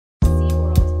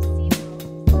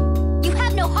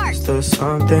Is there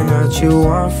something that you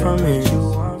want from me?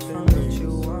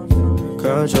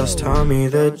 Girl, just tell me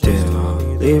the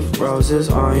deal. Leave roses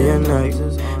on your neck,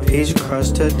 peach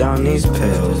crusted down these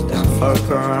pills, then fuck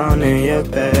around in your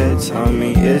bed. Tell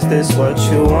me, is this what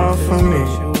you want from me?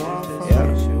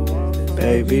 Yeah.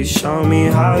 Baby, show me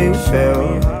how you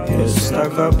feel. It's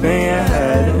stuck up in your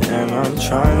head, and I'm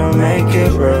trying to make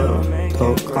it real.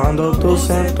 Tocando tu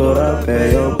cintura,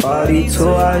 babe, your body too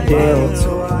ideal.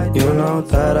 You know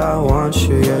that I want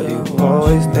you, yet you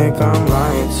always think I'm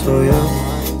lying to you.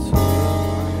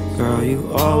 Girl, you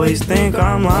always think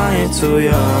I'm lying to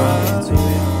you.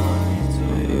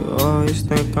 You always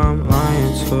think I'm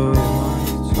lying to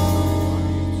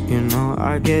you. You know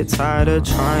I get tired of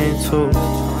trying to.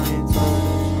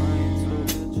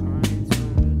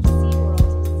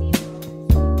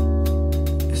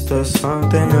 Is there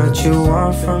something that you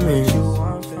want from me?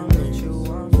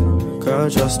 Girl,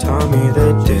 just tell me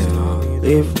the deal.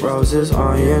 Leave roses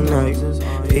on your neck,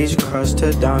 peach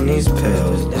crusted down these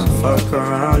pills, then fuck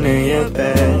around in your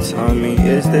bed. Tell me,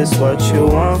 is this what you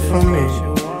want from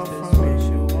me?